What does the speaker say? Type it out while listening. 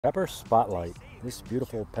Pepper Spotlight. This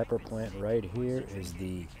beautiful pepper plant right here is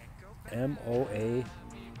the MOA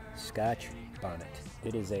Scotch Bonnet.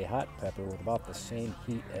 It is a hot pepper with about the same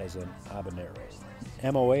heat as an habanero.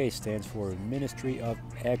 MOA stands for Ministry of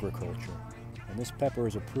Agriculture, and this pepper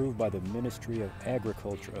is approved by the Ministry of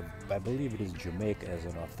Agriculture of, I believe it is Jamaica, as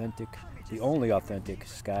the only authentic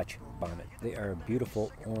Scotch bonnet. They are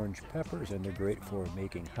beautiful orange peppers, and they're great for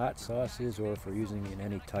making hot sauces or for using in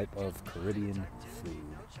any type of Caribbean food.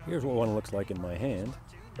 Here's what one looks like in my hand.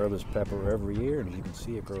 I grow this pepper every year, and you can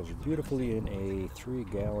see it grows beautifully in a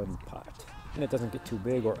 3-gallon pot. And it doesn't get too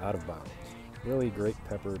big or out of bounds. Really great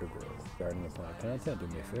pepper to grow. Gardening upon content, do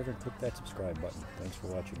me a favor and click that subscribe button. Thanks for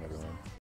watching, everyone.